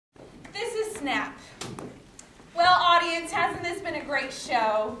snap. Well, audience, hasn't this been a great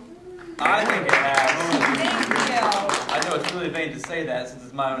show? I think it has. Thank you. I know it's really vain to say that since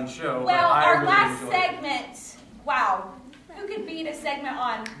it's my own show, Well, but I our really last enjoy it. segment, wow, who could beat a segment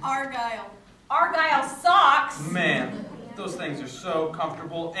on Argyle. Argyle socks? Man, those things are so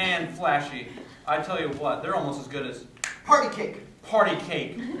comfortable and flashy. I tell you what, they're almost as good as Party cake. party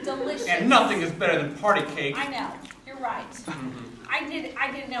cake. Delicious. And nothing is better than party cake. I know, you're right. I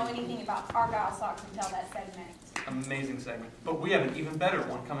didn't know anything about Argyle socks until that segment. Amazing segment. But we have an even better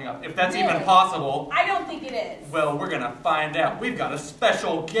one coming up, if that's Really? even possible. I don't think it is. Well, we're going to find out. We've got a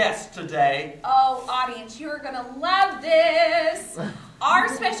special guest today. Oh, audience, you're going to love this. Our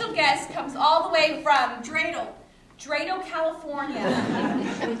special guest comes all the way from Dreidel, California.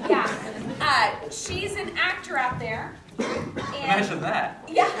 Yeah. She's an actor out there. And Imagine that.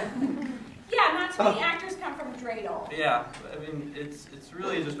 Yeah. Yeah, not too many actors come from Dreidel. Yeah, I mean, it's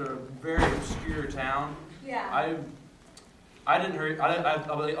really just a very obscure town. Yeah. I didn't hear.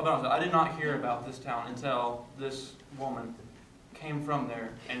 I'll be honest, I did not hear about this town until this woman came from there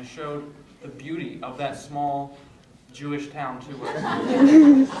and showed the beauty of that small Jewish town to us.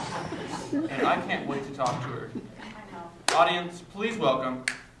 And I can't wait to talk to her. I know. Audience, please welcome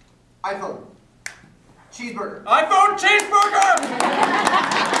iPhone. Cheeseburger. iPhone Cheeseburger!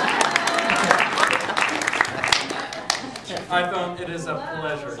 iPhone, it is a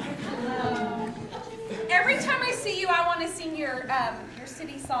pleasure. Every time I see you, I want to sing your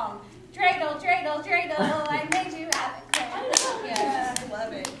city song. Dreidel, Dreidel, Dreidel, I made you have it. Yeah, I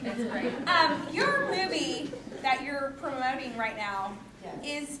love it. It's great. Your movie that you're promoting right now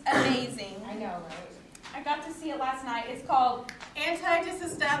is amazing. I know, right? I got to see it last night. It's called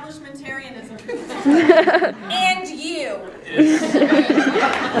Anti-disestablishmentarianism. And You.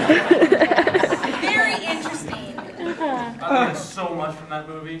 Very interesting. I learned so much from that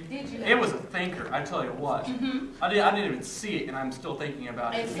movie. Did you? It was a thinker, I tell you what. I didn't even see it, and I'm still thinking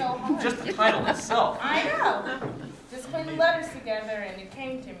about it. It's so hard. Just the title itself. I know. Just putting letters together and it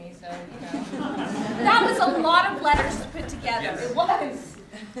came to me, so, you know. That was a lot of letters to put together. Yes. It was.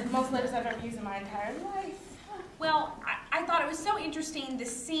 Most letters I've ever used in my entire life. Well, I thought it was so interesting, the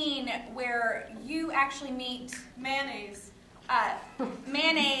scene where you actually meet Mayonnaise.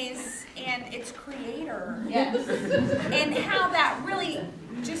 Mayonnaise and its creator. Yes. And how that really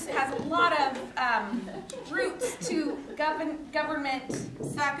just has a lot of roots to government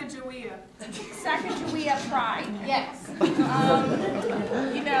Sacagawea. pride. Yes.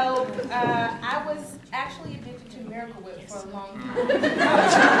 You know, I was actually addicted to Miracle Whip for a long time.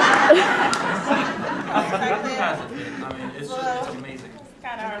 Nothing hasn't been. I mean, it's amazing. It's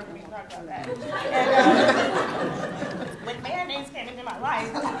kind of hard for me to talk about that. And when mayonnaise came into my life,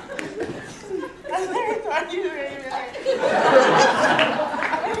 I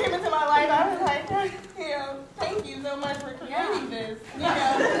came into my life, I was like, you know, thank you so much for creating this, you know,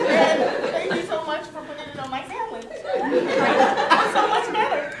 and thank you so much for putting it on my sandwich. It's so much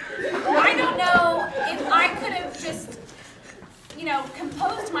better. I don't know if I could have just, you know,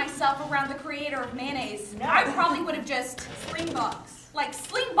 composed myself around the creator of mayonnaise. No. I probably would have just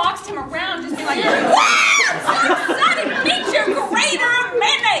slingboxed him around, just be like, "Sonny, meet your creator of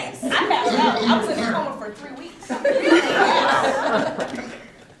mayonnaise." I passed out. I was in a coma for 3 weeks.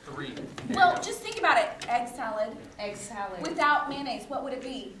 3. Well, just think about it. Egg salad Egg salad. without mayonnaise, what would it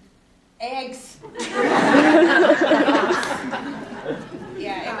be? Eggs.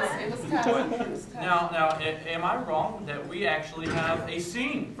 Yeah, it was tough. It was tough. Now, am I wrong that we actually have a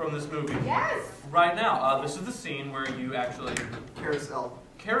scene from this movie? Yes. Right now, this is the scene where you actually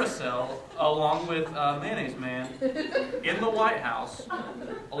carousel along with Mayonnaise Man in the White House,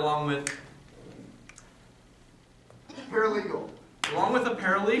 along with Paralegal. a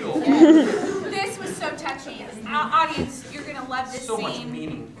paralegal. Yes. This was so touching. Audience, you're going to love this So scene. much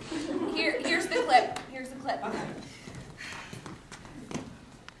meaning. Here's the clip. Here's the clip.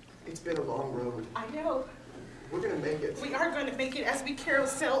 It's been a long road. I know. We're gonna make it. We are going to make it as we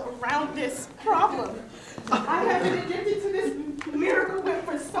carousel around this problem. I have been addicted to this Miracle Whip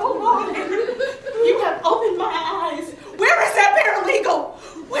for so long, and you have opened my eyes. Where is that paralegal?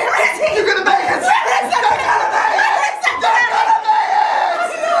 Where is he? You're gonna make it! Where is that?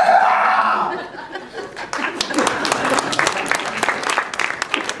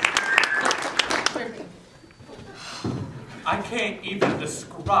 I can't even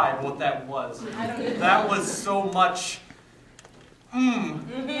describe what that was. That was so much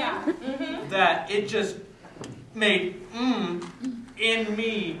that it just made in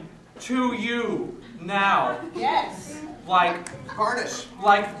me to you now. Yes. Like Varnish.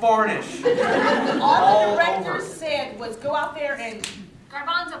 varnish. All the All director over. said was go out there and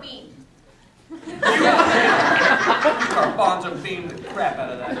Garbanzo bean. You are bonzo beamed the crap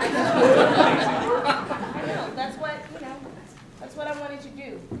out of that. I know. That's what, that's what I wanted to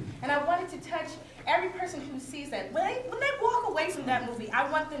do. And I wanted to touch every person who sees that. When they walk away from that movie, I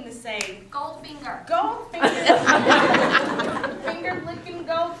want them to say, Goldfinger. Goldfinger. Finger licking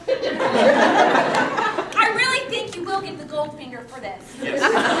Goldfinger. I really think you will get the Goldfinger for this. Yes.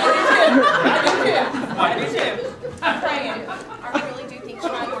 I do too. I'm praying. I really do think you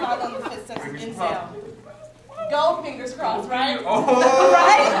Trying to will. fall on the footsteps of Fingers Denzel. Gold fingers crossed, right? Oh!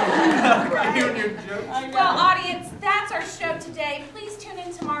 Right? You and your jokes. Well, audience, that's our show today. Please tune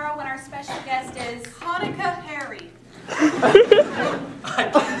in tomorrow when our special guest is Hanukkah Harry. I